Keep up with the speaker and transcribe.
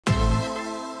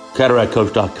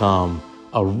CataractCoach.com,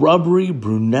 a rubbery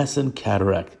brunescent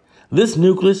cataract. This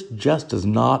nucleus just does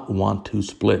not want to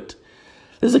split.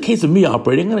 This is a case of me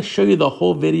operating. I'm going to show you the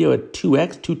whole video at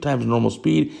 2x, 2 times normal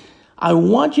speed. I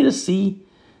want you to see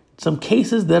some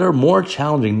cases that are more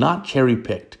challenging, not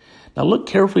cherry-picked. Now look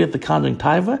carefully at the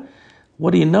conjunctiva.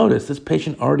 What do you notice? This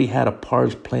patient already had a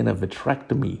pars plana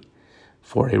vitrectomy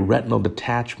for a retinal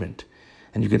detachment.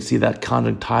 And you can see that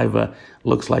conjunctiva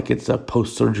looks like it's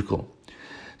post-surgical.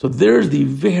 So there's the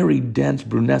very dense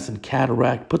brunescent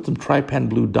cataract. Put some trypan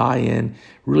blue dye in.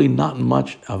 Really not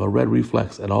much of a red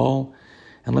reflex at all.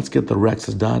 And let's get the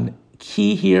rexus done.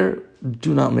 Key here,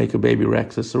 do not make a baby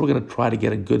rexus. So we're going to try to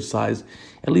get a good size,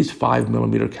 at least 5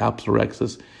 millimeter capsular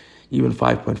rexus. Even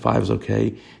 5.5 is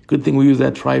okay. Good thing we use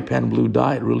that trypan blue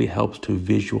dye. It really helps to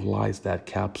visualize that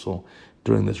capsule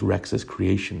during this rexus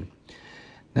creation.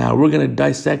 Now we're going to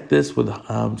dissect this with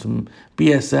some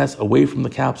BSS away from the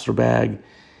capsular bag.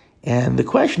 And the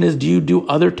question is, do you do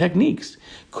other techniques?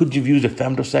 Could you have used a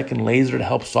femtosecond laser to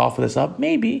help soften this up?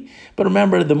 Maybe. But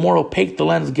remember, the more opaque the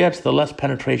lens gets, the less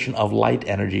penetration of light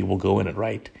energy will go in it,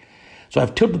 right? So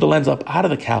I've tilted the lens up out of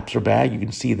the capsular bag. You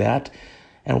can see that.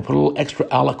 And we'll put a little extra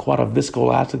aliquot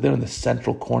viscoelastic there in the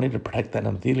central cornea to protect that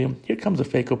endothelium. Here comes a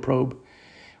phaco probe.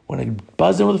 We're going to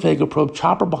buzz in with a phaco probe,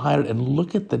 chopper behind it, and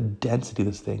look at the density of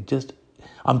this thing.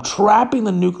 I'm trapping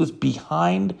the nucleus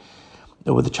behind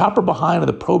with the chopper behind and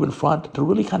the probe in front to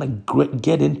really kind of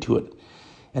get into it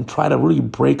and try to really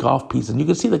break off pieces. And you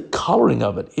can see the coloring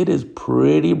of it. It is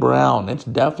pretty brown. It's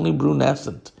definitely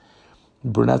brunescent.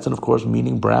 Brunescent, of course,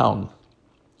 meaning brown.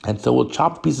 And so we'll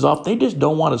chop pieces off. They just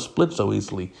don't want to split so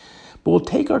easily. But we'll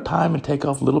take our time and take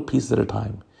off little pieces at a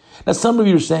time. Now, some of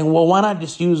you are saying, well, why not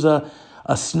just use a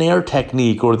snare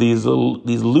technique or these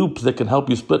loops that can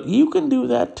help you split? You can do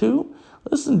that too.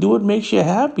 Listen, do what makes you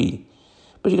happy.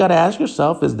 But you got to ask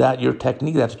yourself, is that your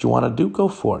technique? That's what you want to do? Go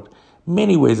for it.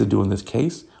 Many ways of doing this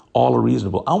case. All are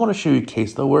reasonable. I want to show you a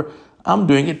case, though, where I'm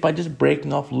doing it by just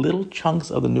breaking off little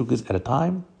chunks of the nucleus at a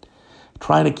time,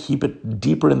 trying to keep it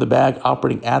deeper in the bag,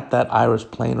 operating at that iris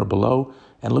plane or below.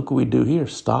 And look what we do here.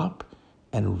 Stop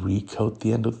and recoat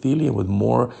the endothelium with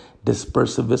more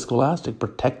dispersive viscoelastic.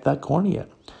 Protect that cornea.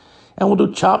 And we'll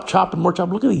do chop, chop, and more chop.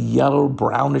 Look at the yellow,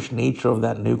 brownish nature of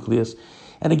that nucleus.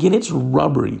 And again, it's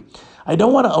rubbery. I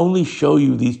don't want to only show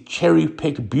you these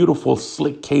cherry-picked, beautiful,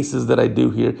 slick cases that I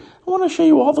do here. I want to show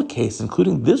you all the cases,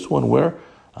 including this one where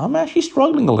I'm actually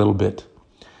struggling a little bit.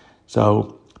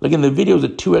 So, again, the video is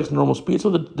at 2x normal speed,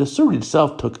 so the surgery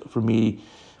itself took for me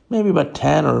maybe about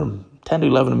 10 to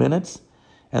 11 minutes.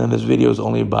 And then this video is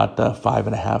only about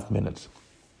 5.5 minutes.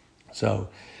 So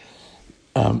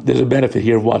there's a benefit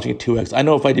here of watching at 2x. I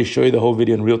know if I just show you the whole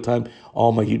video in real time,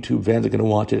 all my YouTube fans are going to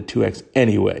watch it at 2x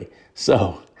anyway.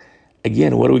 So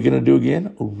again, what are we going to do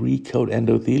again? Recoat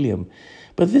endothelium.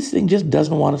 But this thing just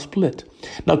doesn't want to split.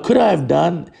 Now, could I have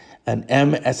done an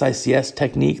MSICS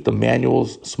technique, the manual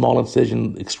small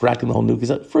incision, extracting the whole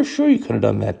nucleus? For sure, you could have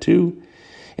done that too.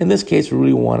 In this case, we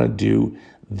really want to do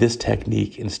this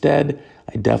technique. Instead,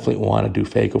 I definitely want to do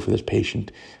phaco for this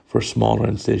patient for a smaller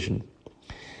incision.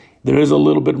 There is a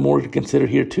little bit more to consider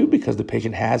here too, because the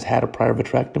patient has had a prior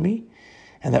vitrectomy,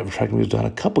 and that vitrectomy was done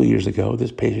a couple years ago.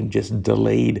 This patient just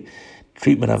delayed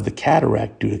treatment of the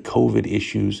cataract due to COVID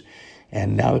issues,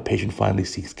 and now the patient finally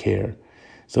seeks care.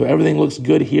 So everything looks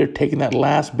good here, taking that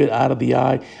last bit out of the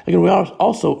eye. Again, we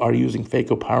also are using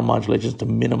phaco power modulations to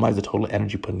minimize the total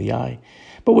energy put in the eye.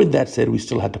 But with that said, we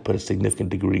still had to put a significant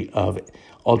degree of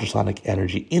ultrasonic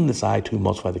energy in this eye to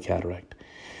emulsify the cataract.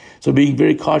 So being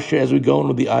very cautious as we go in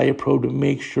with the eye probe to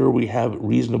make sure we have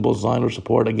reasonable zonular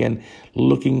support. Again,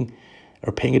 looking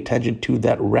or paying attention to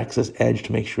that rexus edge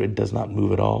to make sure it does not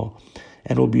move at all.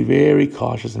 And we'll be very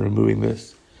cautious in removing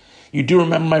this. You do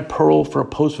remember my pearl for a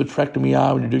post-vitrectomy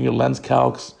eye when you're doing your lens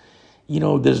calcs. You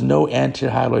know, there's no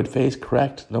anterior hyaloid face,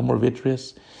 correct? No more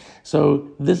vitreous. So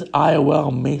this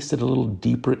IOL may sit a little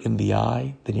deeper in the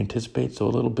eye than you anticipate, so a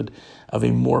little bit of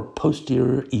a more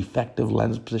posterior effective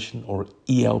lens position, or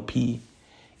ELP.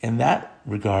 In that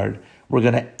regard, we're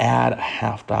going to add a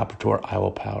half diopter to our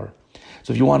IOL power.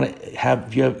 So if you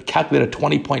have calculated a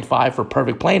 20.5 for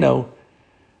perfect plano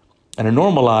and a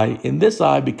normal eye, in this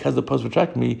eye, because of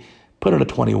post-vitrectomy, put in a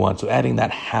 21. So adding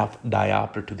that half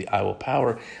diopter to the IOL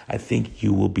power, I think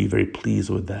you will be very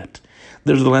pleased with that.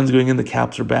 There's the lens going in the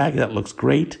capsular bag. That looks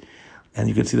great. And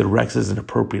you can see the rexus is an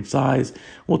appropriate size.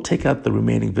 We'll take out the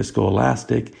remaining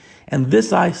viscoelastic. And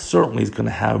this eye certainly is going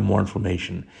to have more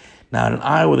inflammation. Now, in an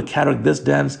eye with a cataract this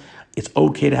dense, It's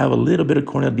okay to have a little bit of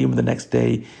corneal edema the next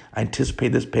day. I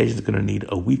anticipate this patient is going to need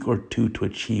a week or two to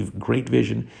achieve great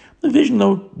vision. The vision,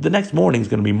 though, the next morning is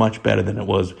going to be much better than it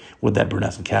was with that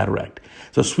brunescent cataract.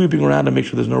 So sweeping around to make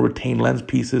sure there's no retained lens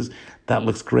pieces, that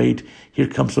looks great. Here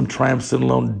comes some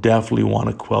triamcinolone. Definitely want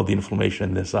to quell the inflammation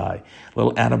in this eye. A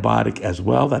little antibiotic as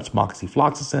well. That's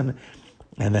moxifloxacin.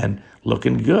 And then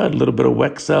looking good, a little bit of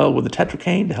Wexel with the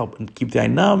tetracaine to help keep the eye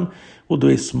numb. We'll do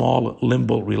a small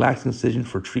limbal relaxing incision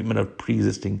for treatment of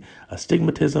pre-existing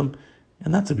astigmatism.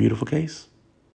 And that's a beautiful case.